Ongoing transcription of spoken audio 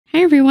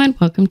Hi everyone,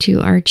 welcome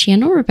to our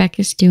channel,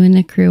 Rebecca Stu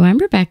the Crew. I'm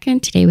Rebecca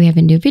and today we have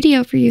a new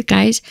video for you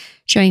guys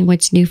showing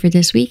what's new for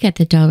this week at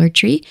the Dollar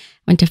Tree.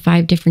 Went to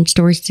 5 different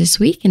stores this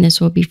week and this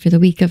will be for the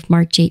week of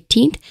March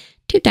 18th,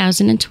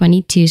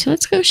 2022. So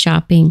let's go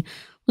shopping.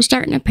 We'll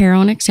start in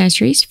apparel and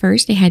accessories.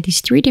 First, they had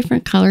these 3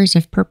 different colors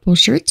of purple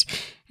shirts,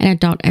 an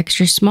adult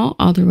extra small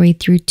all the way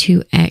through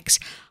 2X.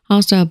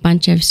 Also a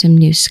bunch of some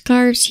new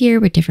scarves here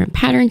with different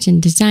patterns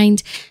and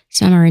designs.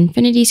 Some are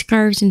infinity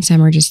scarves and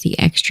some are just the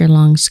extra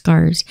long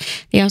scarves.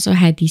 They also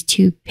had these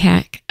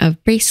 2-pack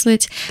of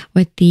bracelets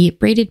with the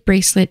braided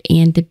bracelet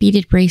and the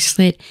beaded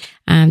bracelet.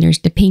 There's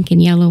the pink and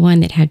yellow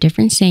one that have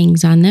different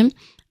sayings on them.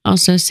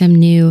 Also some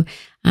new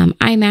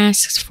eye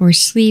masks for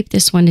sleep.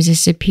 This one is a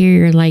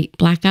superior light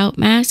blackout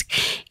mask,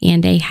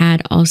 and they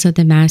had also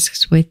the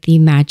masks with the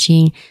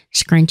matching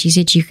scrunchies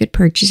that you could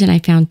purchase, and I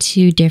found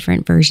 2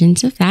 different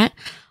versions of that.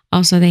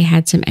 Also, they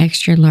had some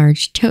extra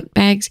large tote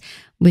bags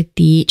with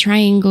the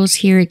triangles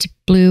here. It's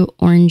blue,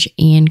 orange,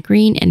 and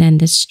green, and then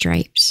the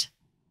stripes.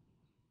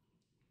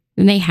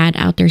 Then they had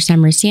out their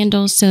summer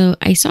sandals. So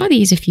I saw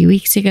these a few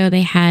weeks ago.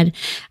 They had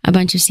a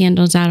bunch of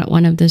sandals out at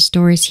one of the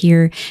stores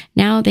here.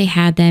 Now they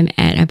had them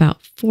at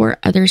about 4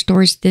 other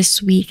stores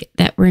this week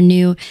that were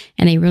new,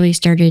 and they really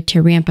started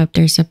to ramp up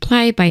their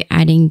supply by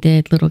adding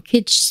the little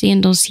kids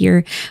sandals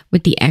here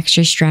with the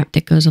extra strap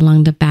that goes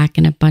along the back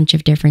in a bunch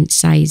of different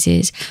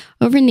sizes.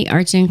 Over in the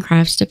arts and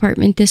crafts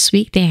department this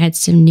week, they had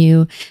some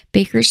new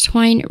baker's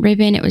twine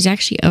ribbon. It was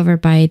actually over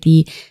by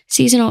the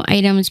seasonal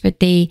items, but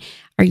they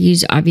are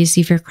used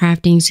obviously for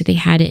crafting. So they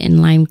had it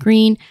in lime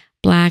green,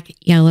 black,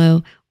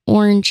 yellow,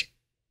 orange,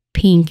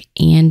 pink,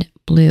 and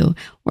blue.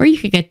 Or you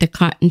could get the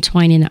cotton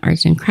twine in the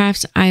arts and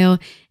crafts aisle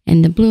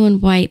and the blue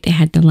and white. They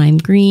had the lime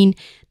green,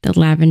 the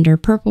lavender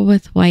purple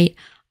with white,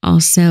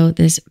 also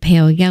this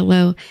pale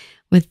yellow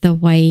with the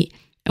white,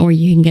 or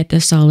you can get the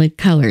solid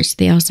colors.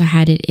 They also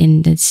had it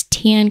in this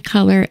tan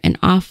color and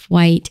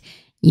off-white.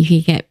 You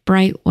could get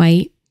bright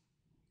white.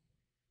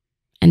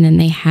 And then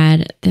they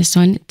had this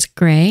one, it's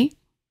gray.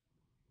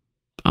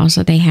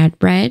 Also, they had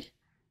red,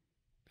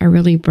 a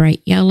really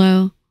bright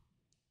yellow,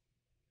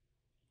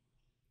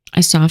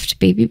 a soft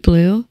baby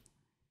blue,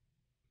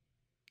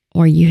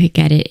 or you could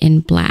get it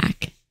in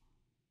black.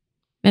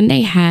 Then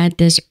they had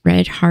this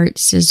red heart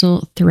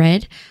sizzle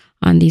thread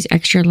on these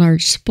extra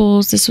large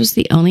spools. This was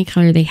the only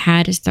color they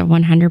had, is the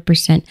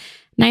 100%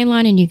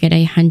 nylon, and you get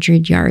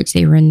 100 yards.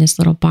 They were in this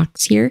little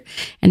box here,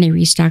 and they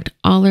restocked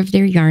all of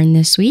their yarn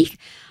this week.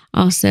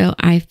 Also,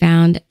 I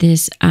found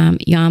this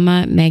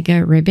Yama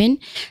Mega ribbon.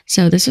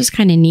 So this was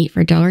kind of neat.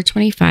 For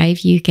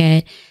 $1.25, you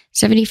get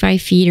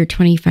 75 feet or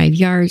 25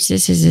 yards.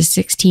 This is a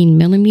 16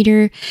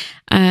 millimeter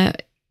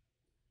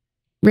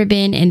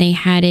ribbon, and they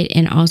had it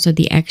in also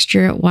the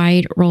extra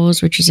wide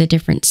rolls, which is a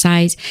different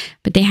size,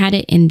 but they had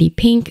it in the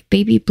pink,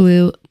 baby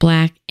blue,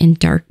 black, and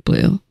dark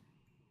blue.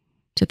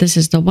 So this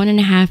is the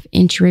 1.5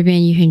 inch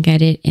ribbon. You can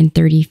get it in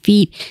 30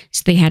 feet.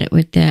 So they had it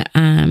with the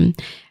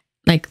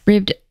like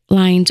ribbed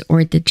lines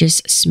or the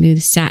just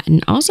smooth satin.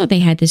 Also, they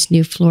had this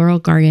new floral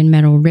garden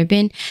metal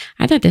ribbon.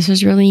 I thought this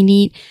was really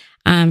neat.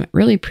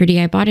 Really pretty.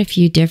 I bought a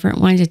few different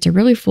ones. It's a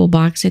really full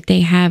box that they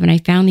have, and I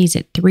found these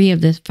at 3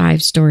 of the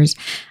 5 stores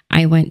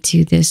I went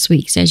to this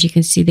week. So as you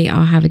can see, they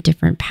all have a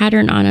different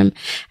pattern on them.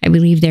 I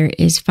believe there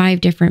is 5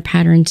 different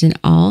patterns in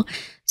all.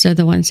 So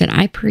the ones that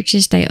I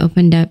purchased, I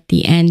opened up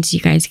the ends so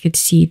you guys could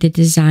see the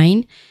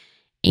design,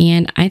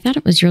 and I thought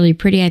it was really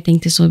pretty. I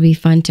think this will be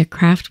fun to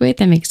craft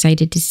with. I'm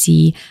excited to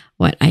see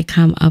what I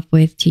come up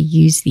with to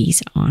use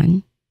these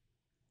on.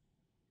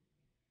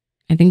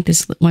 I think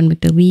this one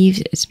with the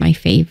leaves is my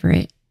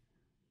favorite.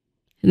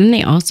 And then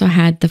they also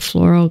had the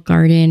floral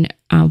garden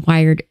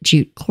wired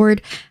jute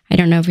cord. I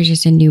don't know if it's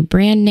just a new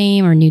brand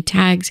name or new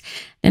tags.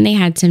 Then they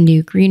had some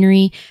new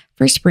greenery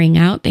for spring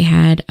out. They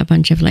had a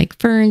bunch of like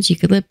ferns,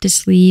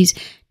 eucalyptus leaves,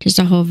 just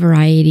a whole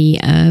variety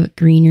of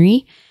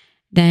greenery.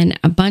 Then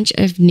a bunch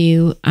of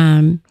new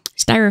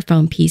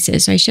styrofoam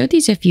pieces. So I showed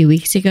these a few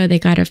weeks ago. They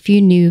got a few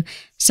new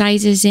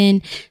sizes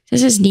in.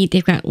 This is neat.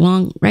 They've got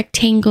long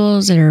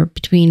rectangles that are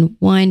between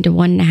 1 to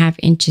 1.5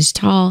 inches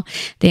tall.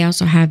 They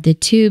also have the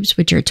tubes,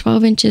 which are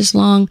 12 inches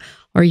long,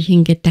 or you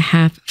can get the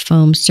half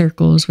foam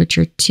circles, which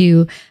are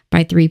 2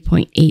 by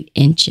 3.8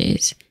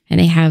 inches. And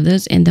they have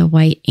those in the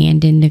white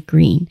and in the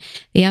green.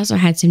 They also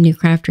had some new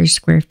Crafters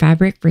Square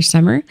fabric for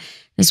summer.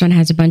 This one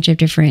has a bunch of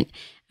different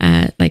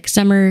like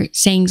summer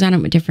sayings on it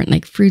with different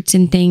like fruits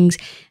and things.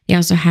 They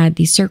also had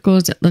these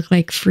circles that look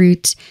like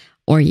fruits,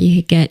 or you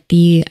could get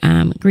the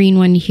green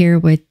one here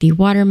with the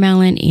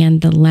watermelon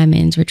and the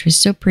lemons, which was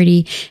so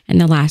pretty. And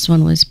the last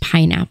one was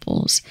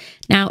pineapples.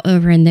 Now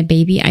over in the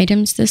baby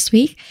items this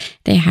week,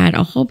 they had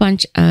a whole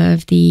bunch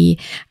of the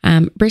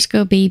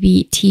Briscoe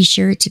baby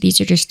t-shirts.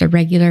 These are just the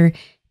regular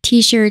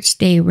t-shirts.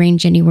 They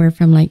range anywhere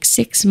from like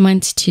 6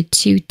 months to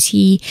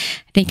 2T.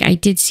 I think I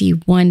did see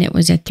one that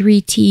was a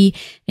 3T.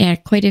 They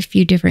had quite a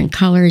few different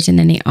colors, and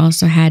then they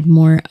also had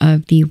more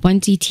of the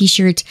onesie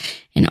t-shirts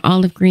in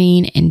olive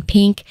green and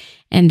pink,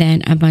 and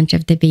then a bunch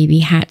of the baby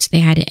hats. They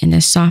had it in the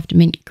soft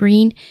mint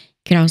green. You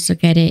could also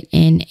get it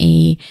in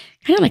a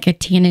kind of like a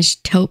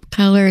tannish taupe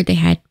color. They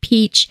had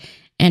peach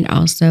and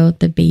also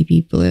the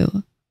baby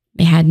blue.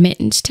 They had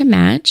mittens to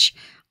match.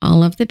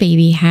 All of the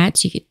baby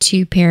hats. You get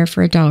 2 pair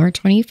for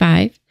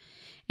 $1.25.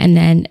 And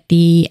then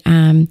the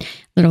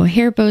little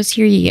hair bows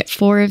here, you get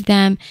 4 of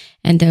them.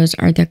 And those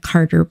are the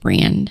Carter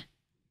brand.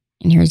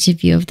 And here's a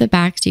view of the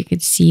back. So you can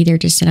see they're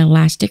just an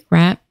elastic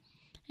wrap.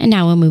 And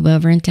now we'll move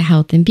over into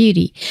health and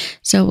beauty.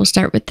 So we'll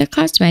start with the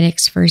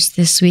cosmetics first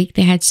this week.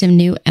 They had some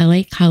new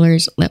LA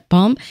Colors lip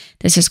balm.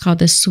 This is called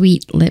the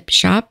Sweet Lip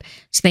Shop.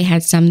 So they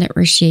had some that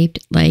were shaped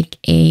like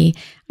a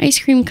ice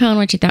cream cone,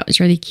 which I thought was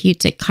really cute.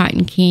 It's like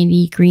cotton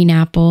candy, green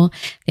apple.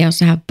 They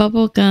also have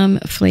bubble gum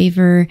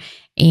flavor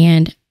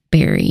and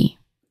berry.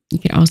 You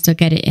can also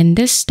get it in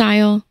this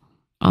style,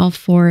 all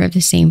 4 of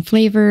the same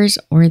flavors,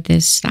 or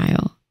this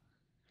style.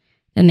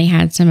 Then they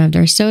had some of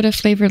their soda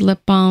flavored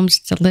lip balms.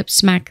 It's the Lip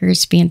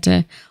Smackers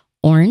Fanta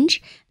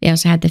Orange. They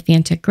also had the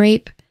Fanta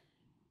Grape,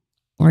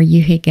 or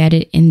you could get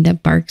it in the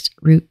Barks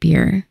Root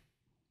Beer.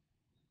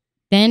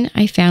 Then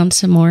I found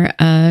some more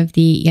of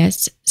the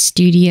Yes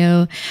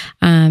Studio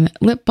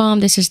lip balm.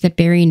 This is the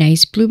Berry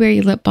Nice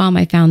Blueberry lip balm.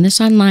 I found this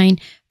online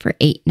for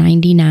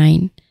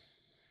 $8.99.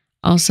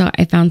 Also,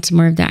 I found some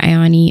more of the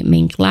Ioni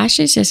Mink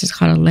lashes. This is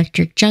called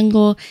Electric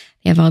Jungle.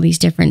 They have all these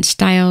different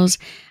styles.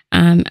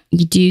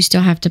 You do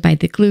still have to buy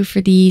the glue for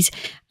these.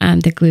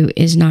 The glue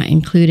is not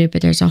included,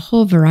 but there's a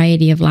whole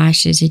variety of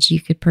lashes that you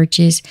could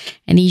purchase,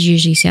 and these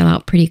usually sell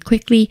out pretty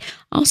quickly.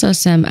 Also,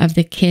 some of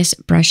the Kiss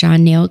Brush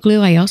On Nail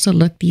Glue. I also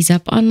looked these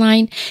up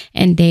online,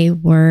 and they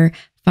were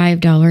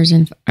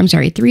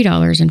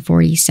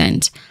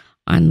 $3.40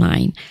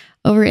 online.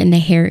 Over in the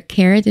hair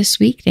care this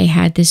week, they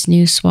had this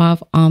new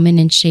Suave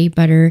Almond and Shea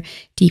Butter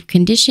Deep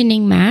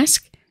Conditioning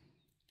Mask.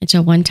 It's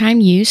a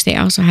one-time use. They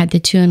also had the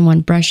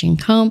 2-in-1 brush and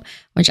comb,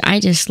 which I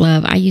just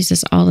love. I use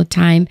this all the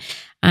time.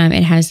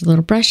 It has a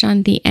little brush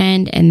on the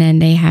end, and then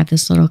they have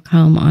this little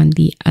comb on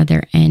the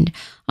other end.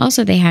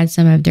 Also, they had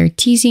some of their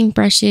teasing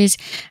brushes.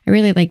 I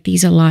really like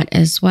these a lot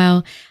as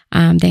well.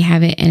 They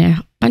have it in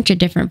a bunch of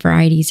different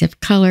varieties of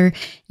color.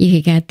 You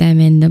could get them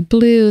in the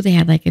blue. They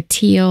had like a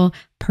teal,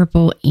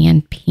 purple,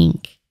 and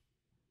pink.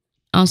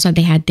 Also,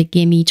 they had the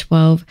Gimme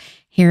 12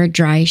 hair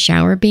dry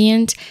shower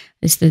bands.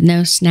 It's the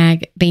no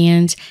snag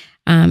bands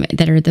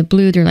that are the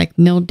blue. They're like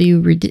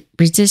mildew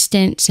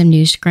resistant. Some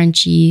new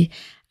scrunchy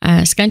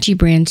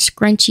brand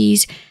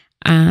scrunchies.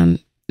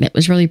 It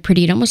was really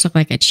pretty. It almost looked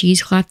like a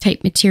cheesecloth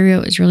type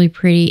material. It was really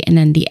pretty. And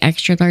then the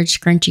extra large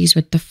scrunchies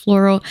with the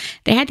floral.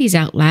 They had these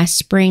out last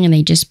spring and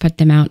they just put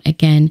them out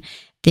again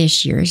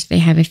this year. So they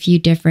have a few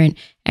different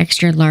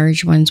extra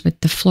large ones with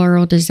the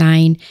floral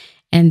design,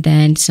 and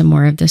then some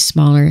more of the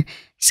smaller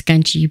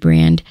scrunchy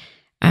brand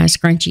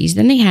scrunchies.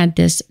 Then they had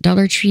this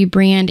Dollar Tree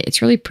brand.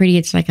 It's really pretty.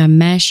 It's like a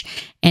mesh,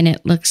 and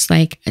it looks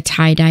like a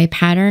tie-dye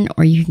pattern,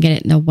 or you can get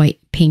it in the white,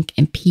 pink,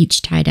 and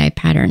peach tie-dye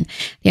pattern.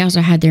 They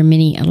also had their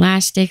mini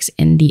elastics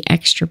in the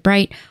extra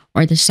bright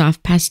or the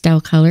soft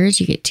pastel colors.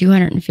 You get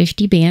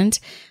 250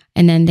 bands.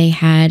 And then they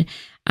had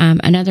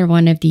another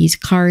one of these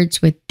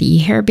cards with the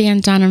hair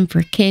bands on them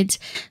for kids.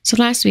 So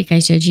last week I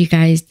showed you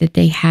guys that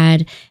they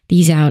had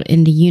these out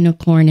in the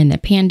unicorn and the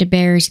panda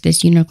bears.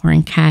 This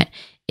unicorn cat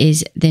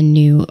is the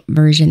new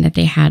version that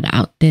they had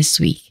out this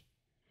week.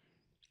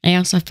 I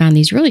also found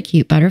these really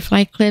cute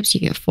butterfly clips.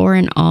 You get 4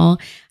 in all.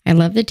 I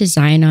love the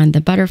design on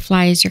the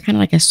butterflies. They're kind of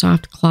like a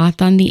soft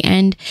cloth on the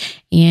end,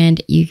 and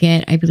you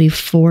get, I believe,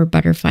 4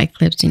 butterfly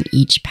clips in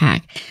each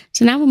pack.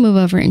 So now we'll move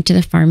over into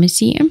the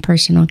pharmacy and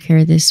personal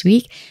care this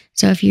week.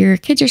 So if your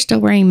kids are still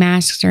wearing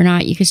masks or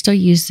not, you can still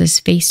use this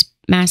face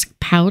mask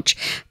pouch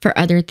for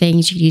other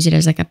things. You could use it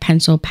as like a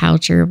pencil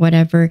pouch or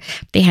whatever.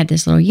 They had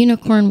this little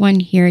unicorn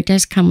one here. It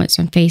does come with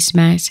some face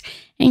masks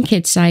in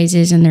kid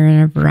sizes, and they're in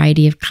a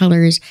variety of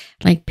colors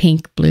like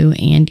pink, blue,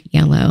 and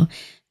yellow.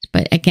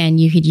 But again,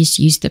 you could just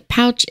use the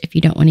pouch if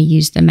you don't want to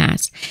use the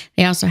mask.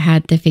 They also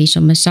had the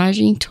facial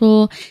massaging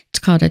tool. It's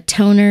called a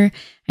toner.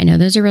 I know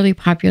those are really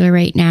popular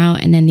right now.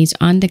 And then these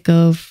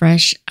on-the-go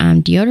fresh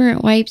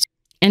deodorant wipes,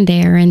 and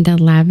they are in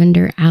the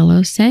lavender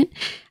aloe scent.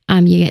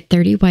 You get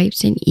 30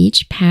 wipes in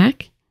each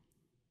pack.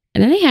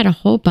 And then they had a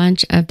whole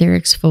bunch of their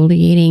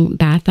exfoliating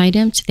bath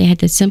items. They had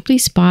the Simply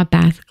Spa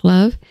bath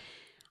glove.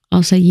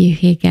 Also, you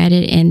could get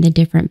it in the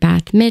different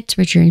bath mitts,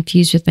 which are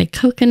infused with like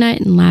coconut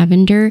and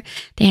lavender.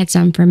 They had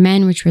some for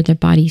men, which were the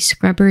body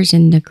scrubbers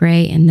in the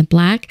gray and the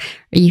black.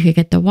 Or you could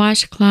get the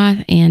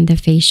washcloth and the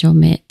facial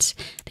mitts.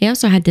 They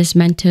also had this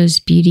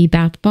Mentos Beauty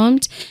Bath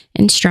Bombs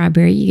in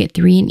strawberry. You get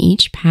 3 in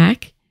each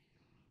pack.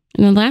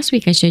 And then last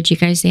week I showed you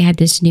guys they had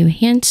this new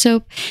hand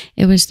soap.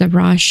 It was the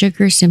Raw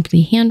Sugar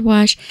Simply Hand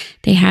Wash.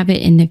 They have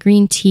it in the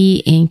green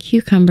tea and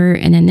cucumber.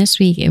 And then this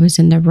week it was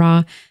in the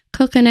raw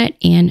coconut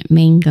and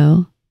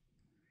mango.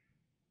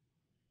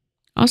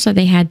 Also,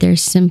 they had their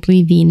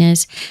Simply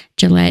Venus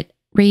Gillette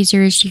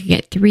razors. You can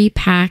get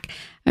 3-pack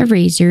of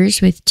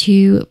razors with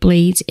 2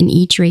 blades in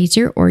each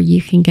razor, or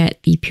you can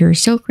get the pure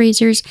silk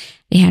razors.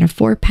 They had a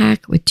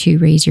 4-pack with 2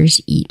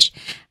 razors each.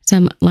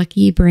 Some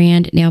Lucky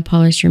brand nail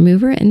polish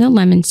remover and the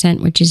lemon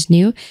scent, which is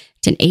new.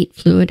 It's an 8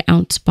 fluid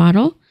ounce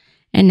bottle.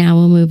 And now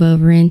we'll move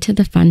over into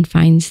the fun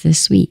finds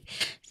this week.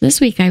 So this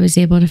week I was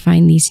able to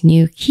find these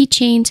new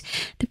keychains.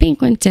 The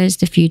pink one says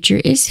the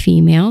future is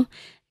female.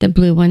 The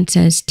blue one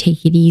says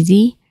take it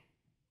easy.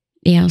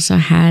 They also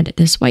had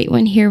this white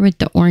one here with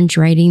the orange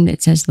writing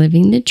that says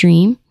living the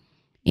dream.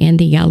 And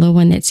the yellow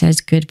one that says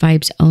good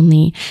vibes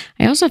only.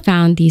 I also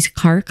found these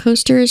car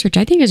coasters, which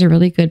I think is a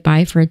really good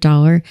buy for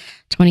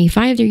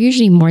 $1.25. They're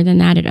usually more than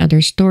that at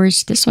other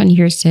stores. This one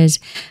here says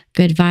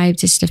good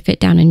vibes. It's to fit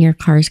down in your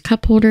car's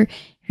cup holder.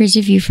 Here's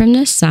a view from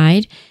the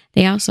side.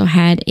 They also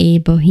had a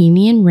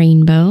bohemian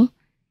rainbow.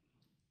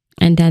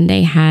 And then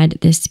they had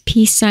this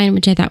peace sign,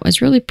 which I thought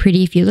was really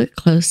pretty. If you look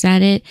close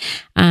at it,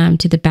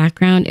 to the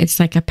background, it's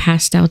like a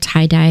pastel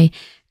tie-dye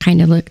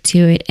kind of look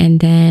to it. And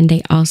then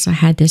they also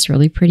had this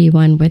really pretty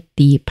one with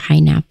the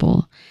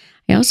pineapple.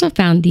 I also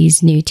found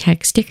these new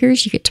tech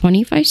stickers. You get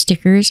 25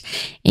 stickers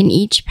in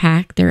each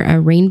pack. They're a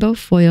rainbow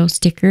foil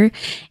sticker,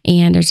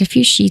 and there's a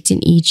few sheets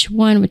in each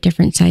one with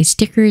different size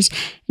stickers.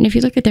 And if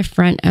you look at the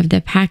front of the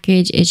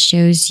package, it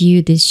shows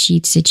you the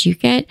sheets that you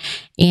get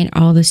and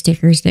all the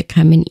stickers that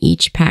come in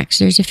each pack.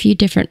 So there's a few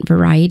different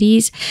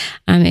varieties.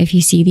 If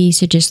you see these,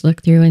 so just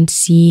look through and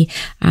see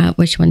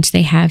which ones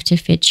they have to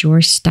fit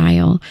your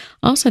style.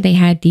 Also, they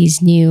had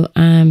these new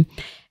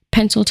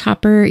pencil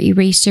topper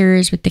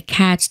erasers with the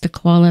cats, the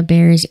koala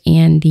bears,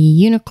 and the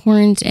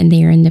unicorns, and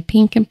they are in the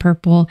pink and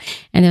purple,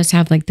 and those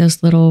have like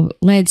those little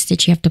lids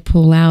that you have to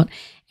pull out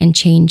and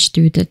change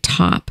through the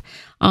top.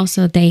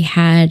 Also, they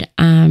had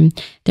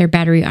their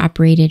battery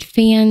operated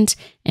fans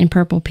in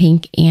purple,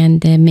 pink,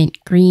 and the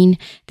mint green.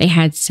 They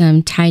had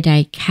some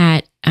tie-dye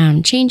cat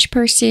change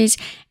purses,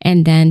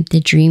 and then the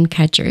dream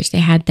catchers. They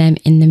had them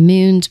in the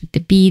moons with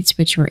the beads,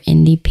 which were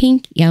in the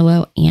pink,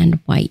 yellow, and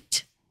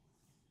white.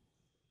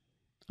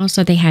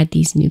 Also, they had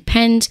these new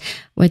pens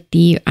with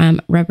the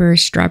rubber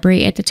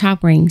strawberry at the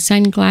top, wearing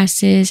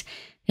sunglasses.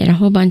 They had a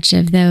whole bunch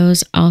of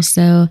those.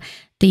 Also,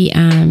 the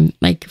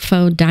like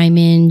faux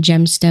diamond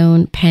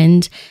gemstone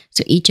pens.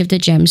 So each of the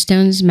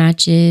gemstones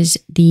matches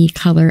the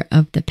color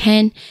of the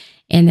pen.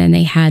 And then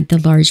they had the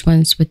large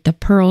ones with the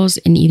pearls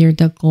in either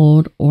the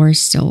gold or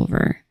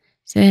silver.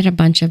 So they had a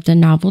bunch of the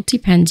novelty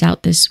pens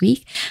out this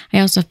week. I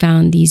also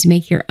found these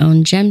make your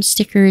own gem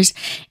stickers,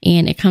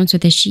 and it comes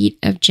with a sheet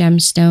of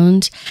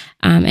gemstones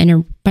and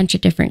a bunch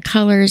of different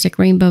colors, like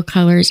rainbow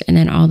colors, and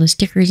then all the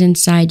stickers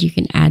inside. You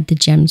can add the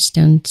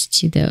gemstones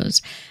to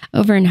those.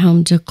 Over in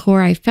home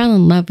decor, I fell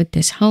in love with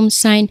this home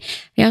sign.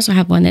 They also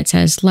have one that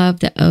says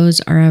love. The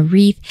O's are a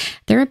wreath.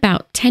 They're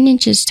about 10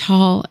 inches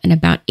tall and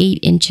about 8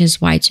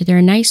 inches wide. So they're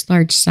a nice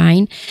large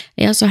sign.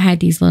 They also had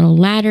these little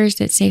ladders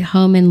that say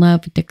home and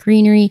love with the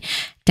greenery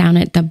down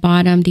at the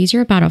bottom. These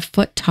are about a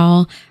foot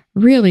tall,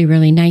 really,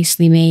 really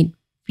nicely made,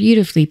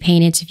 beautifully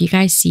painted. So if you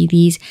guys see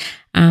these,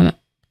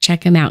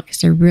 check them out because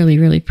they're really,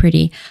 really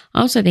pretty.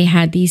 Also, they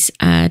had these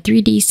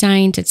 3D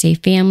signs that say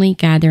family,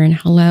 gather, and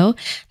hello.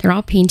 They're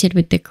all painted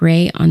with the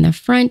gray on the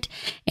front,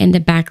 and the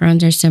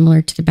backgrounds are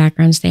similar to the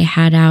backgrounds they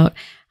had out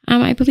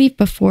I believe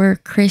before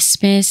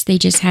Christmas. They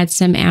just had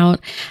some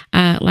out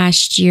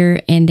last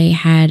year, and they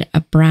had a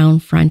brown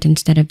front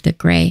instead of the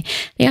gray.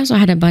 They also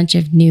had a bunch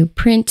of new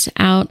prints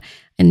out,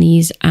 and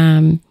these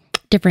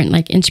different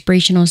like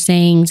inspirational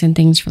sayings and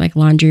things for like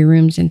laundry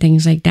rooms and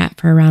things like that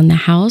for around the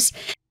house.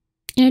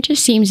 And it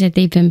just seems that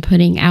they've been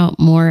putting out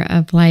more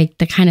of like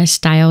the kind of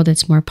style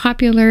that's more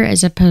popular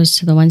as opposed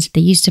to the ones that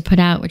they used to put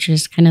out, which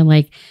was kind of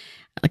like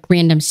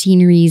random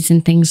sceneries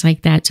and things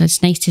like that. So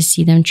it's nice to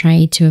see them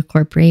try to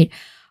incorporate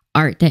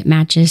art that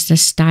matches the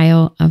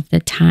style of the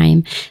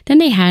time. Then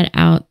they had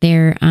out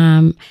their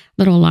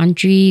little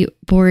laundry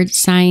board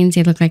signs.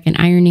 They look like an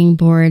ironing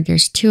board.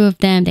 There's 2 of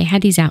them. They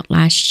had these out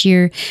last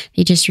year.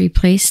 They just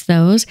replaced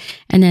those.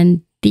 And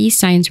then these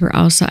signs were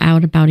also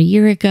out about a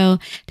year ago.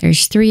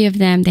 There's 3 of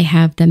them. They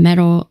have the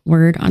metal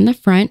word on the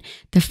front,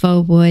 the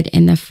faux wood,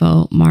 and the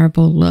faux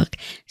marble look.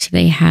 So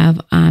they have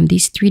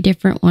these 3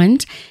 different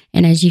ones.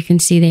 And as you can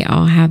see, they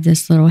all have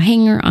this little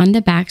hanger on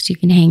the back so you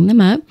can hang them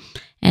up.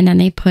 And then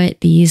they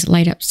put these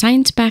light up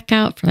signs back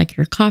out for like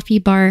your coffee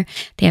bar.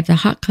 They have the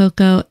hot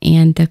cocoa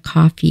and the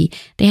coffee.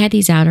 They had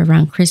these out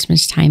around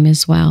Christmas time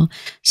as well.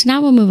 So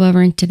now we'll move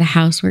over into the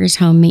housewares,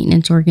 home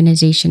maintenance,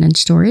 organization, and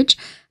storage.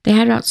 They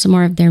had out some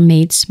more of their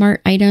Made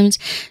Smart items.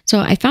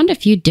 So I found a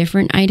few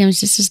different items.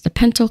 This is the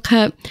pencil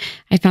cup.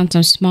 I found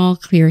some small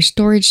clear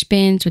storage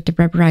bins with the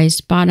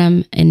rubberized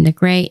bottom in the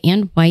gray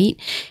and white.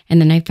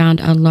 And then I found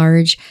a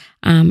large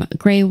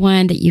gray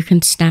one that you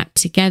can snap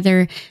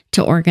together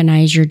to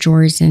organize your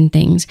drawers and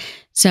things.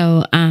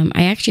 So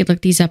I actually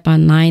looked these up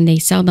online. They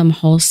sell them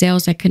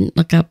wholesales. I couldn't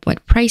look up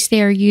what price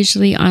they are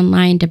usually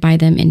online to buy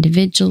them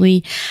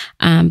individually,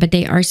 but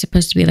they are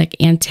supposed to be like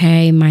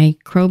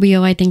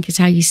antimicrobial, I think is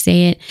how you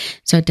say it.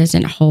 So it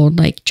doesn't hold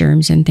like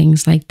germs and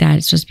things like that.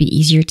 It's supposed to be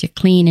easier to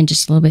clean and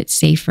just a little bit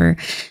safer.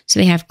 So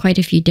they have quite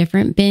a few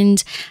different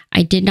bins.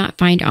 I did not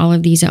find all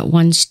of these at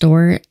one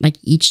store. Like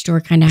each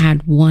store kind of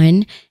had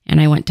one,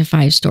 and I went to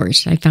 5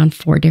 stores. I found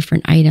 4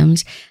 different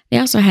items. They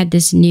also had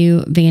this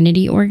new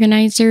vanity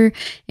organizer.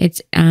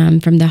 It's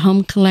from the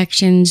Home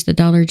Collections, the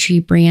Dollar Tree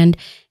brand.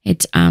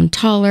 It's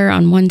taller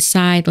on one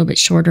side, a little bit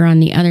shorter on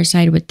the other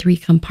side with 3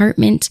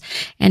 compartments.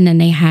 And then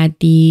they had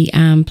the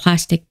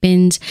plastic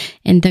bins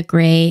in the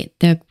gray,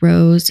 the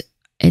rose.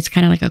 It's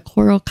kind of like a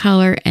coral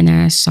color, and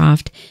then a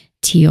soft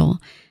teal.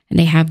 And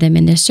they have them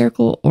in the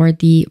circle or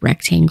the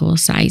rectangle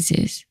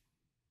sizes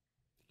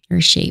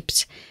or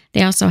shapes.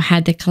 They also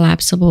had the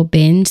collapsible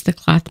bins, the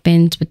cloth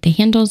bins with the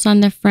handles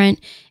on the front,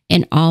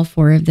 in all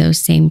 4 of those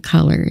same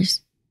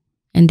colors.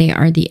 And they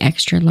are the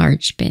extra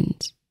large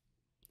bins.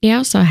 They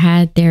also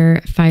had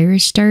their fire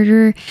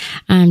starter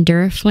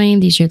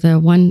Duraflame. These are the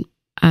one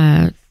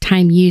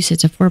time use.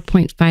 It's a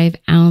 4.5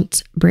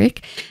 ounce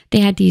brick. They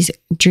had these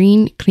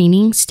green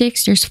cleaning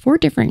sticks. There's 4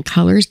 different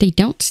colors. They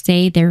don't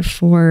say they're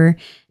for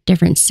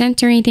different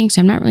scents or anything,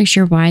 so I'm not really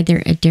sure why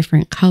they're a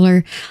different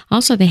color.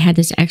 Also, they had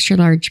this extra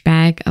large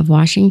bag of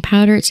washing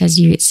powder. It says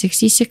you get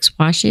 66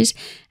 washes,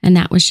 and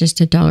that was just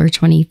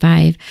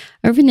 $1.25.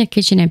 Over in the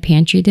kitchen and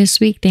pantry this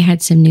week, they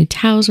had some new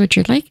towels, which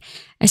are like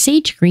a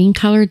sage green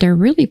color. They're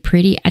really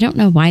pretty. I don't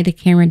know why the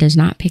camera does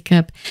not pick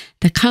up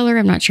the color.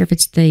 I'm not sure if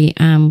it's the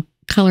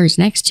colors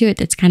next to it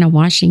that's kind of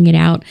washing it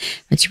out.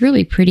 It's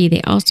really pretty.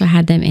 They also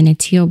had them in a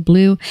teal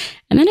blue.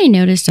 And then I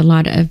noticed a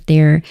lot of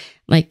their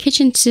like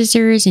kitchen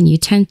scissors and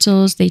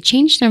utensils. They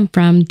changed them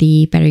from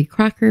the Betty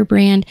Crocker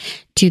brand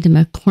to the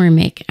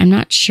McCormick. I'm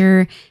not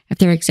sure if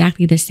they're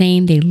exactly the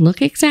same. They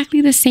look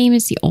exactly the same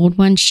as the old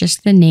ones,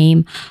 just the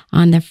name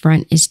on the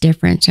front is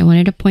different. So I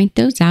wanted to point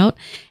those out.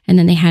 And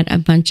then they had a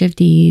bunch of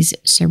these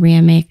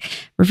ceramic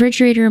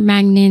refrigerator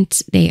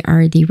magnets. They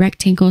are the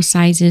rectangle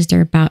sizes. They're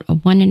about a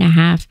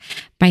 1.5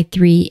 by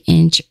 3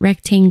 inch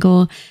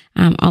rectangle.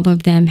 All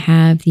of them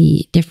have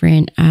the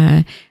different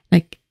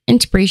like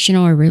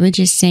inspirational or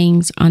religious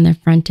sayings on the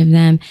front of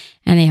them.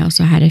 And they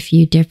also had a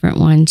few different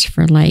ones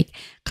for like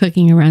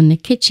cooking around the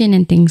kitchen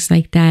and things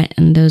like that.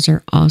 And those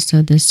are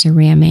also the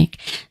ceramic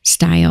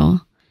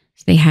style.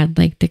 So they had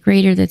like the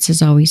grater that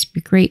says always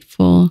be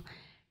grateful.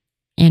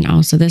 And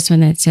also this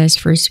one that says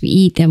first we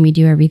eat, then we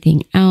do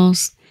everything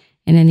else.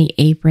 And then the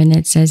apron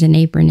that says an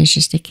apron is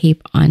just a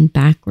cape on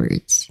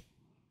backwards.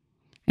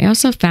 I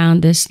also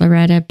found this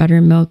Loretta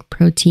buttermilk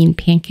protein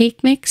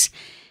pancake mix.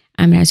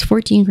 It has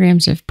 14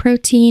 grams of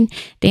protein.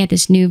 They had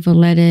this new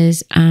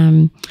Valletta's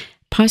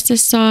pasta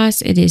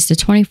sauce. It is the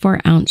 24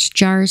 ounce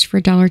jars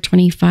for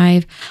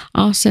 $1.25.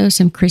 Also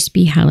some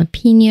crispy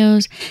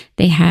jalapenos.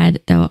 They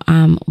had the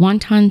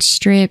wonton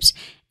strips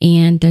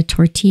and the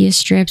tortilla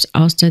strips.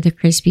 Also the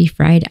crispy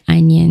fried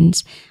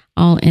onions,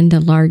 all in the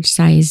large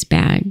size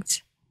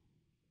bags.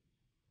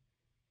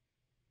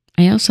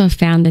 I also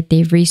found that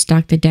they've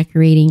restocked the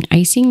decorating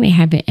icing. They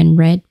have it in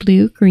red,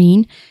 blue,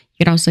 green.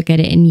 You could also get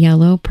it in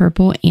yellow,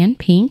 purple, and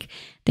pink.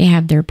 They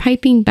have their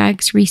piping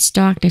bags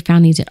restocked. I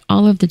found these at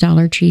all of the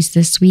Dollar Trees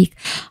this week.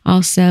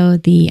 Also,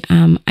 the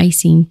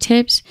icing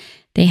tips.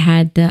 They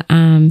had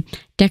the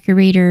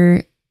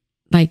decorator,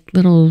 like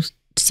little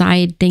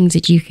side things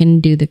that you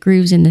can do the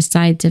grooves in the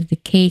sides of the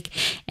cake.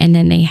 And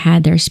then they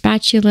had their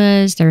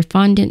spatulas, their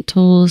fondant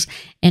tools,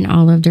 and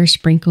all of their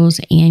sprinkles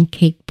and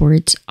cake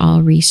boards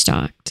all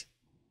restocked.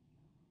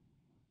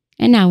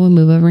 And now we'll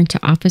move over into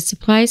office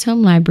supplies,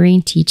 home library,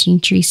 and teaching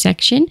tree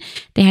section.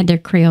 They had their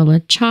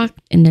Crayola chalk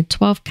in the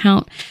 12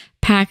 count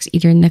packs,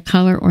 either in the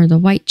color or the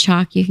white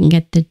chalk. You can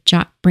get the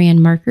Jot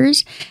brand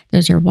markers.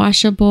 Those are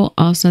washable.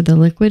 Also the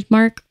liquid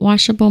mark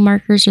washable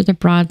markers are the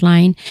broad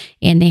line.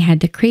 And they had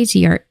the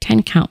Crazy Art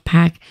 10 count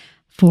pack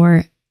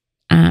for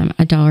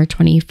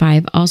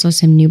 $1.25. Also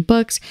some new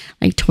books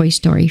like Toy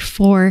Story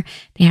 4.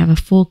 They have a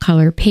full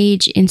color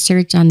page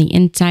inserts on the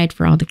inside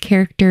for all the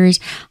characters.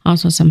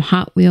 Also some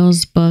Hot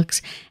Wheels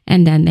books.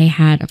 And then they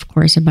had, of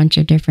course, a bunch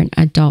of different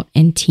adult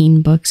and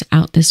teen books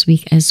out this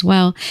week as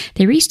well.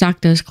 They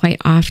restock those quite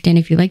often.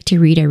 If you like to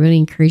read, I really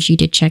encourage you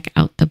to check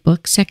out the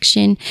book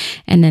section.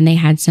 And then they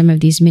had some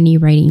of these mini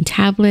writing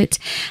tablets.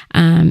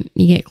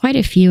 You get quite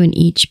a few in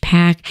each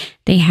pack.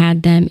 They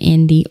had them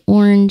in the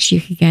orange.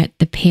 You could get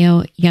the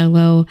pale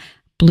yellow,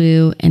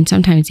 blue, and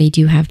sometimes they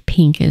do have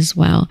pink as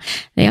well.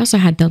 They also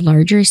had the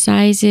larger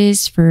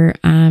sizes for,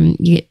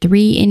 you get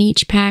 3 in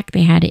each pack.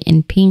 They had it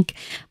in pink,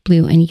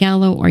 blue, and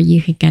yellow, or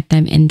you could get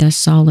them in the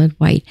solid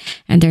white,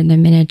 and they're the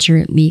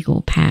miniature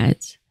legal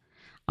pads.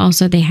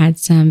 Also, they had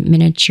some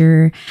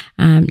miniature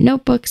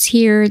notebooks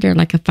here. They're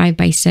like a 5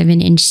 by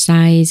 7 inch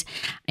size,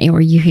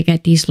 or you could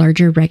get these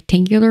larger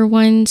rectangular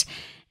ones,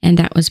 and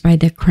that was by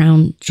the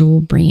Crown Jewel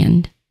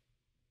brand.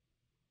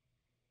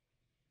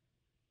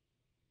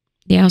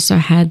 They also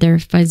had their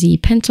fuzzy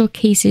pencil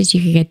cases.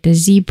 You could get the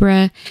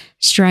zebra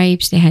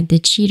stripes. They had the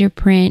cheetah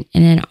print,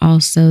 and then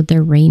also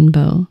the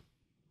rainbow.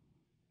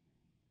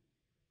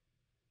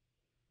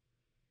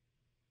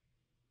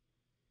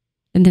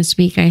 And this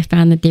week I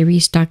found that they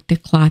restocked the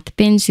cloth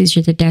bins. These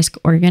are the desk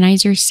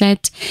organizer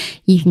sets.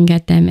 You can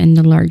get them in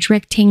the large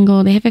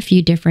rectangle. They have a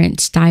few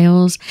different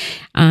styles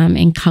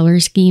and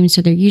color schemes.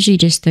 So they're usually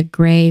just the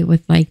gray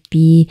with like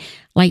the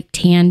light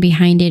tan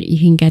behind it. You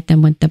can get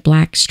them with the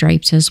black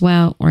stripes as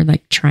well, or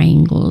like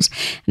triangles.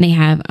 And they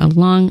have a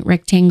long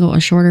rectangle,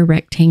 a shorter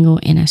rectangle,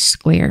 and a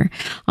square.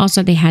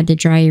 Also, they had the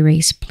dry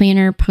erase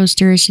planner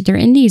posters. So they're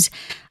in these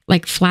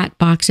like flat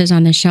boxes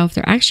on the shelf.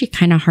 They're actually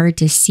kind of hard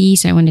to see,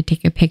 so I want to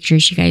take a picture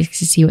so you guys can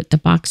see what the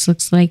box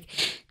looks like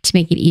to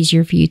make it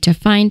easier for you to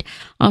find.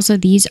 Also,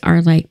 these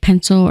are like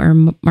pencil or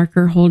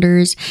marker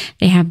holders.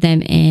 They have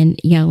them in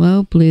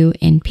yellow, blue,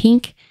 and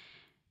pink,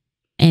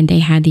 and they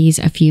had these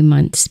a few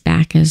months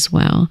back as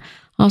well.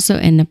 Also,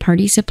 in the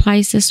party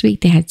supplies this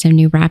week, they had some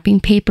new wrapping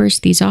papers.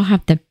 These all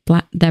have the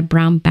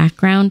brown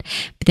background,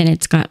 but then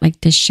it's got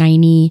like the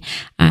shiny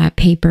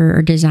paper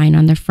or design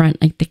on the front,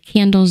 like the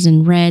candles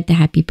in red, the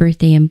happy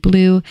birthday in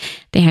blue.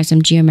 They have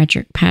some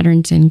geometric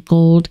patterns in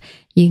gold.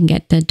 You can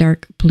get the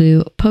dark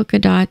blue polka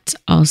dots,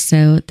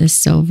 also the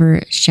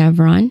silver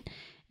chevron.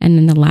 And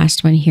then the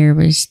last one here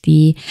was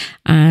the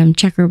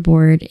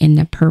checkerboard in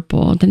the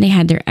purple. Then they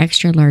had their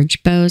extra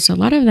large bows. So a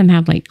lot of them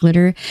have like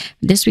glitter.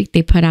 This week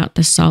they put out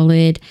the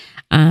solid,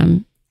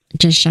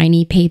 just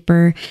shiny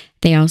paper.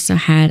 They also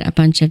had a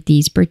bunch of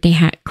these birthday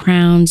hat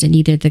crowns and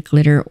either the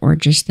glitter or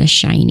just the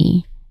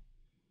shiny.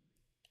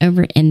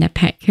 Over in the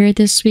pet care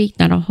this week,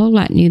 not a whole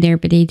lot new there,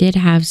 but they did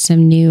have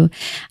some new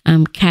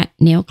cat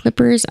nail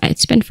clippers.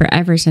 It's been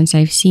forever since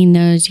I've seen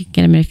those. You can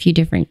get them in a few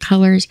different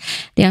colors.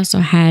 They also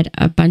had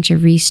a bunch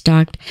of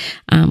restocked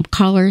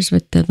collars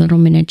with the little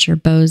miniature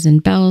bows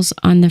and bells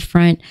on the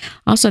front.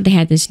 Also, they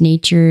had this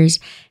Nature's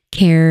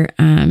Care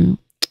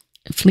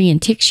flea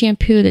and tick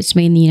shampoo that's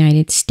made in the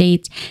United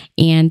States,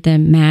 and the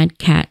Mad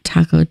Cat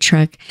taco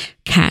truck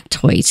cat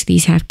toys.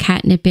 These have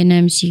catnip in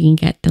them, so you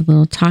can get the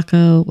little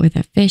taco with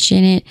a fish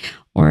in it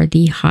or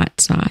the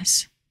hot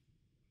sauce.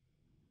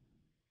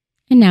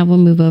 And now we'll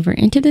move over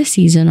into the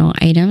seasonal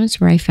items,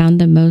 where I found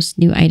the most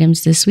new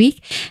items this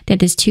week. They had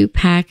this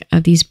 2-pack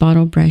of these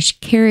bottle brush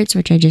carrots,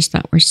 which I just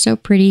thought were so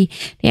pretty.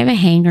 They have a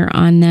hanger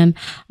on them.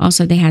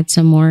 Also, they had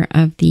some more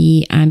of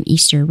the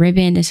Easter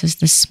ribbon. This is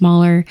the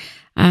smaller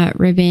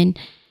ribbon,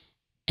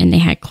 and they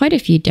had quite a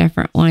few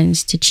different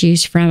ones to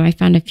choose from. I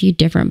found a few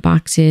different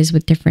boxes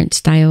with different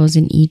styles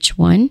in each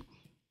one.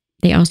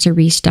 They also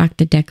restocked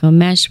the deco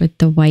mesh with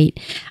the white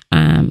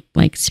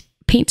like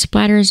paint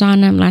splatters on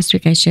them. Last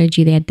week I showed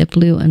you they had the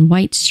blue and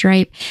white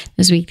stripe.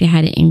 This week they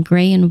had it in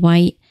gray and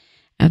white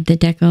of the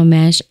deco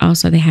mesh.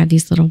 Also, they have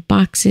these little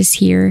boxes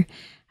here,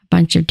 a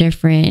bunch of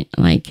different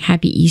like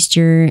Happy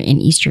Easter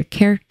and Easter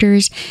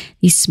characters.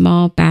 These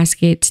small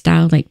basket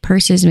style like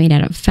purses made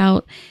out of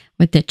felt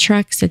with the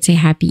trucks that say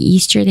Happy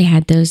Easter. They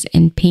had those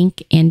in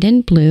pink and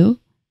in blue.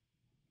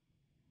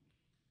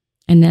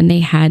 And then they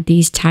had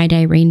these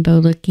tie-dye rainbow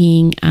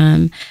looking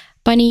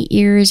bunny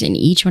ears, and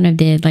each one of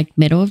the like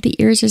middle of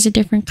the ears is a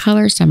different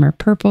color. Some are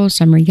purple,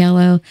 some are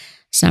yellow,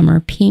 some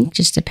are pink.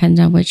 Just depends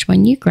on which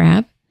one you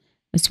grab.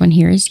 This one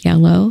here is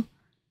yellow.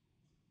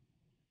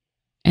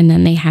 And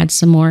then they had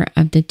some more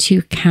of the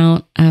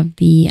 2-count of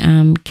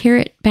the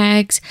carrot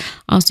bags.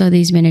 Also,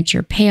 these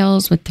miniature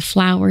pails with the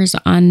flowers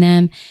on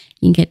them.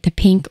 You can get the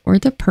pink or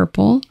the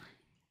purple.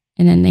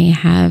 And then they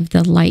have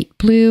the light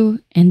blue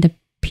and the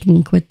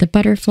pink with the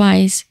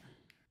butterflies.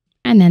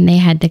 And then they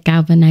had the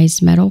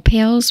galvanized metal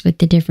pails with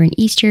the different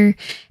Easter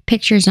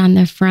pictures on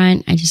the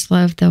front. I just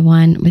love the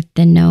one with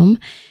the gnome,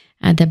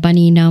 the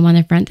bunny gnome on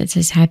the front that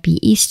says Happy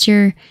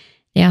Easter.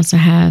 They also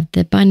have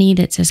the bunny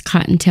that says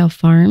Cottontail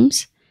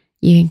Farms.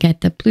 You can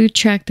get the blue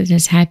truck that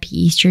says Happy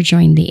Easter,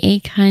 join the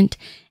egg hunt,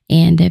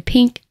 and the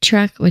pink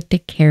truck with the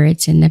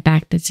carrots in the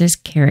back that says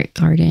Carrot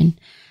Garden.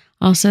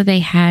 Also, they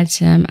had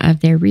some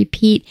of their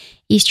repeat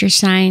Easter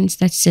signs.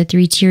 That's the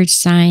 3-tiered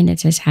sign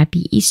that says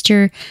Happy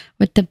Easter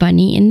with the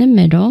bunny in the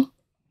middle.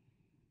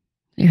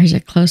 There's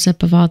a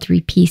close-up of all 3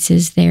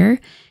 pieces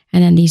there.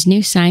 And then these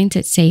new signs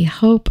that say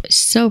Hope,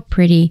 so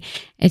pretty.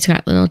 It's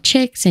got little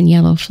chicks and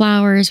yellow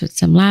flowers with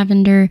some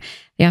lavender.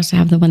 They also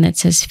have the one that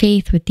says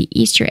Faith with the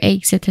Easter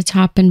eggs at the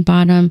top and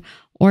bottom,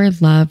 or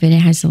Love, and it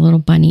has a little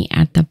bunny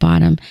at the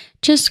bottom.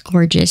 Just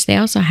gorgeous. They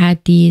also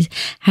had these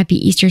Happy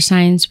Easter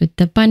signs with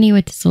the bunny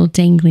with its little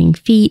dangling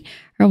feet,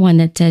 or one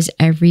that says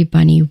Every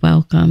Bunny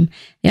Welcome.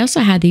 They also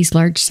had these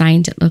large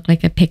signs that look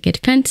like a picket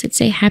fence that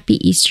say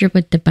Happy Easter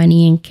with the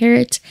bunny and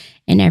carrots,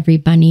 and Every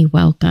Bunny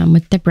Welcome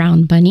with the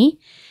brown bunny.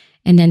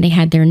 And then they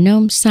had their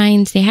gnome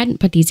signs. They hadn't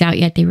put these out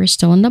yet. They were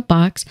still in the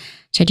box.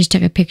 So I just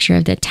took a picture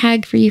of the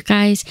tag for you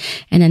guys.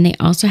 And then they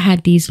also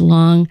had these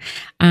long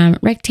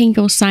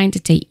rectangle signs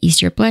that say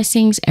Easter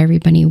Blessings,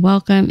 Everybody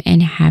Welcome,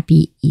 and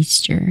Happy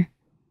Easter.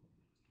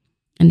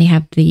 And they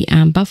have the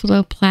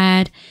buffalo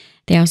plaid.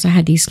 They also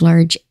had these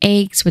large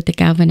eggs with the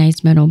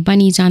galvanized metal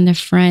bunnies on the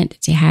front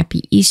that say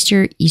Happy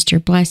Easter, Easter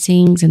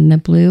Blessings in the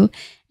blue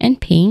and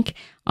pink.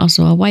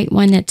 Also a white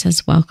one that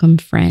says Welcome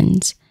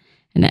Friends.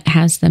 And it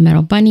has the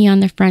metal bunny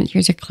on the front.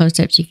 Here's a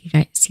close-up so you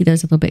can see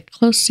those a little bit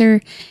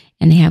closer.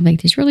 And they have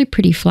like these really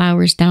pretty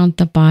flowers down at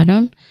the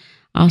bottom.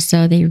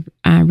 Also, they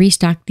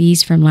restocked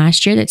these from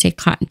last year that say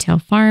Cottontail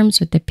Farms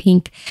with the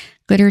pink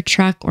glitter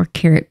truck or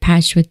Carrot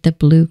Patch with the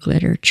blue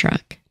glitter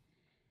truck.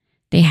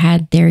 They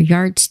had their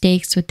yard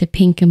stakes with the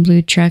pink and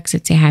blue trucks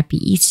that say Happy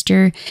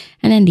Easter.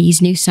 And then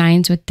these new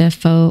signs with the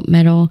faux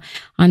metal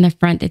on the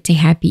front that say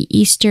Happy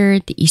Easter,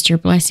 the Easter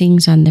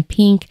blessings on the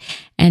pink.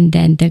 And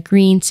then the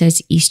green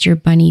says Easter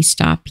Bunny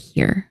Stop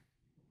Here.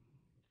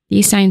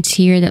 These signs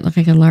here that look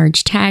like a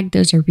large tag,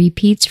 those are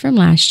repeats from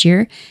last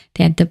year.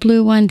 They had the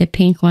blue one, the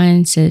pink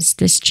one says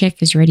this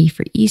chick is ready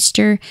for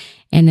Easter.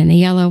 And then the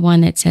yellow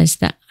one that says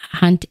the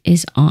hunt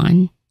is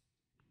on.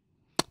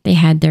 They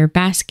had their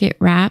basket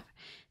wrap.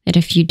 At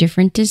a few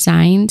different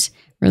designs,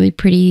 really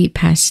pretty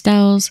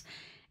pastels.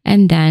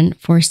 And then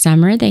for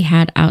summer, they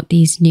had out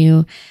these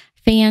new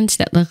fans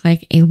that look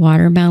like a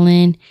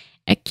watermelon,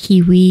 a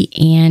kiwi,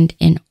 and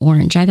an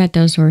orange. I thought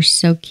those were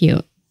so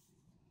cute.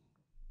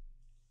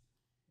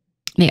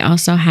 They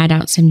also had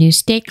out some new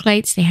stake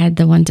lights. They had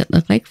the ones that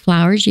look like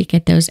flowers. You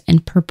get those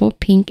in purple,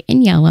 pink,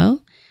 and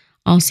yellow.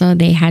 Also,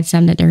 they had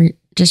some that they're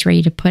just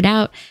ready to put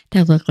out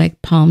that look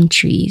like palm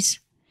trees.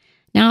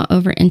 Now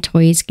over in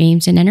toys,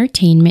 games, and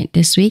entertainment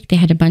this week, they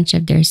had a bunch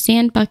of their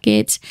sand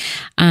buckets.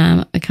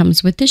 It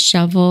comes with the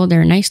shovel.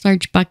 They're a nice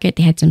large bucket.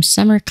 They had some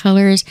summer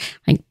colors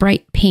like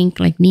bright pink,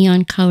 like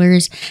neon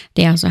colors.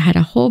 They also had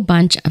a whole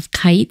bunch of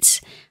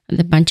kites with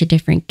a bunch of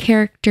different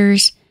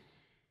characters.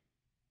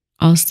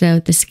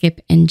 Also the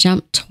skip and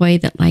jump toy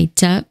that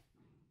lights up.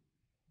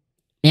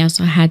 They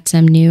also had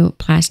some new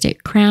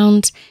plastic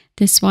crowns.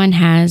 This one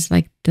has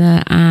like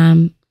the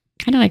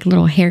kind of like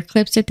little hair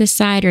clips at the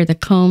side or the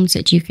combs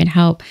that you can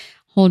help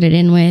hold it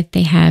in with.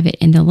 They have it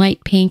in the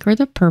light pink or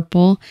the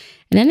purple.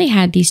 And then they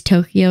had these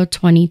Tokyo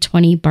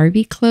 2020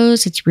 Barbie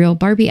clothes. It's real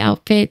Barbie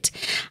outfits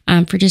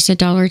for just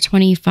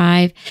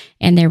 $1.25.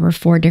 And there were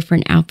 4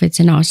 different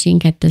outfits and also you can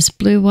get this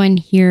blue one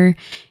here.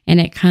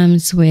 And it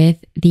comes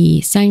with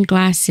the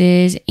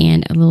sunglasses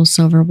and a little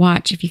silver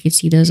watch. If you could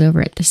see those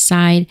over at the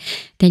side.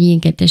 Then you can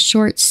get the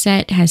short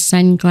set, has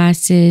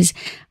sunglasses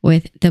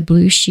with the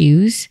blue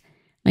shoes,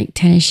 like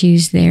tennis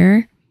shoes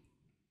there.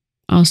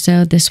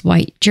 Also this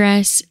white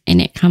dress,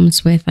 and it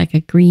comes with like a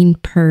green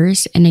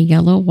purse and a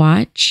yellow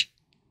watch.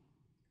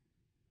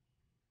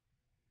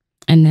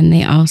 And then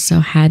they also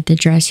had the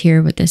dress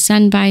here with the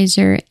sun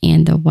visor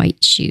and the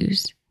white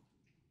shoes.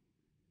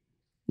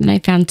 Then I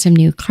found some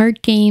new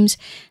card games.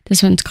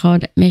 This one's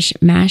called Mish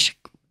Mash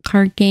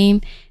card game.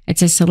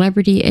 It's a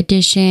celebrity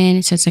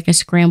edition. So it's like a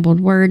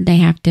scrambled word. They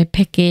have to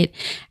pick it,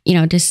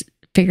 just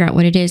figure out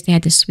what it is. They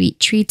had the Sweet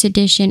Treats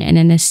edition and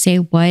then the Say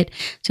What.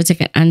 So it's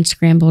like an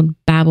unscrambled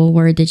babble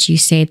word that you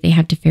say. They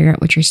have to figure out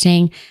what you're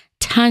saying.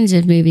 Tons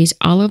of movies.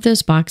 All of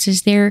those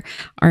boxes there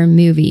are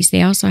movies.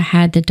 They also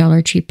had the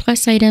Dollar Tree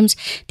Plus items.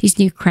 These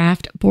new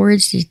craft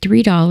boards,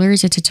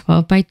 $3. It's a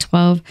 12 by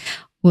 12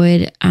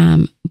 wood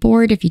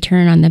board. If you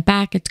turn it on the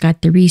back, it's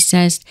got the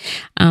recessed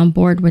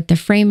board with the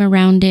frame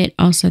around it.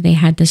 Also, they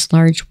had this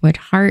large wood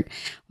heart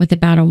with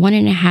about a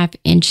 1.5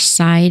 inch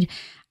side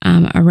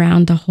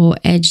around the whole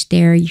edge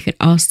there. You could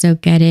also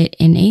get it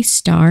in a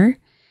star.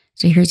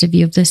 So here's a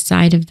view of the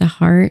side of the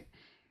heart.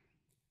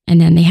 And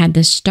then they had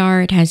the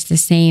star. It has the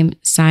same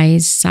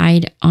size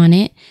side on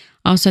it.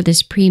 Also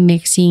this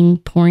pre-mixing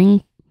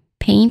pouring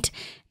paint.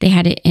 They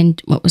had it in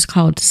what was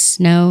called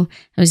snow.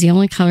 That was the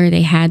only color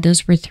they had.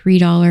 Those were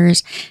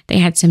 $3. They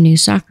had some new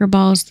soccer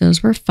balls.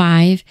 Those were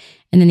 $5.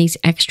 And then these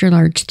extra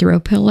large throw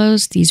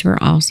pillows. These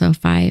were also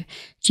 $5.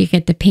 So you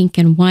get the pink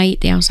and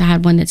white. They also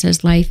had one that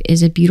says life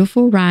is a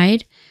beautiful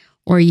ride.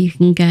 Or you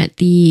can get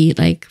the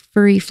like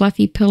furry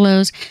fluffy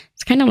pillows.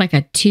 It's kind of like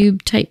a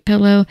tube type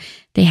pillow.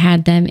 They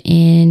had them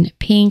in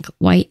pink,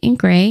 white, and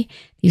gray.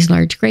 These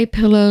large gray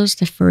pillows,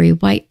 the furry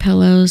white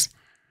pillows.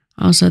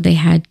 Also, they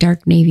had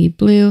dark navy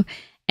blue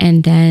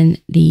and then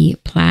the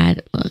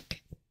plaid look.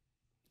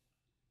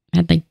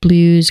 Had like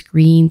blues,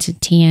 greens,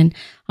 and tan.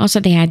 Also,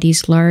 they had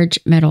these large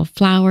metal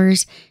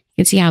flowers.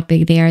 You can see how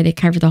big they are. They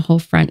cover the whole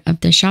front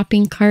of the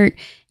shopping cart.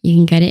 You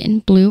can get it in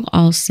blue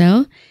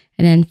also.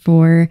 And then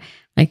for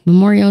like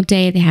Memorial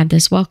Day, they have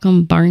this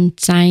welcome barn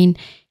sign.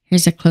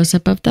 Here's a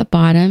close-up of the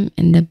bottom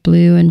in the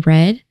blue and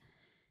red.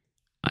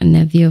 On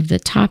the view of the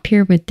top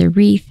here with the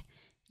wreath,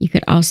 you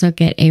could also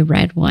get a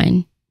red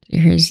one.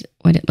 Here's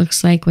what it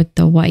looks like with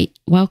the white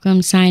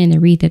welcome sign and the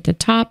wreath at the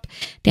top.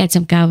 They had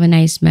some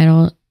galvanized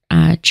metal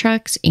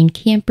trucks and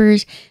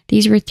campers.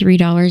 These were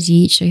 $3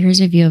 each. So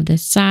here's a view of the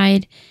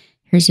side.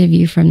 Here's a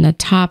view from the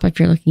top if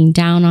you're looking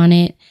down on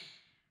it.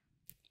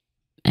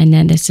 And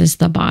then this is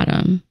the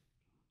bottom.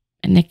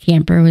 And the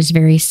camper was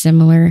very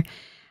similar.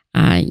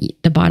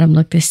 The bottom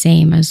looked the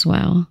same as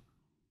well.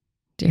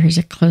 So here's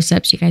a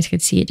close-up so you guys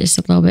could see it just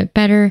a little bit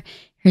better.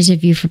 Here's a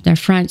view from the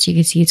front so you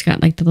can see it's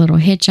got like the little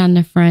hitch on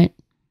the front.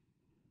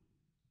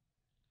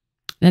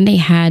 Then they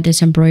had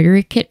this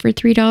embroidery kit for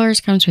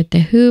 $3. Comes with the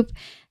hoop,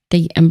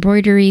 the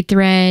embroidery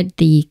thread,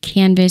 the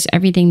canvas,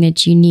 everything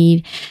that you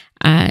need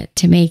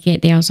to make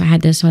it. They also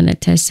had this one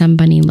that says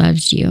somebody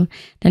loves you.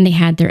 Then they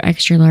had their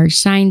extra large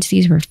signs.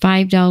 These were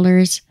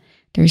 $5.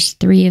 There's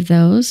 3 of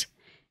those.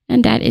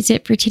 And that is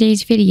it for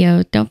today's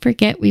video. Don't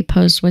forget, we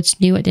post what's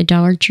new at the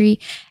Dollar Tree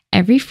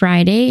every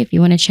Friday. If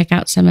you want to check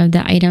out some of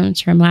the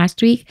items from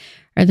last week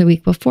or the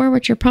week before,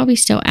 which are probably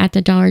still at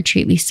the Dollar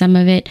Tree, at least some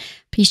of it,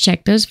 please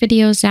check those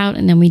videos out.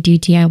 And then we do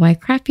DIY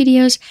craft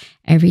videos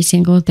every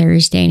single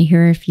Thursday. And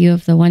here are a few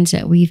of the ones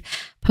that we've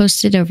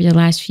posted over the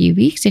last few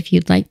weeks. If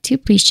you'd like to,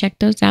 please check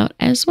those out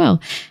as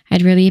well.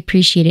 I'd really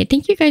appreciate it.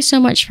 Thank you guys so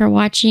much for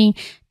watching.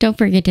 Don't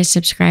forget to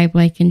subscribe,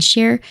 like, and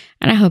share.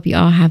 And I hope you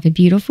all have a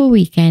beautiful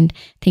weekend.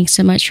 Thanks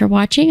so much for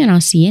watching, and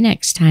I'll see you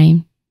next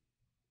time.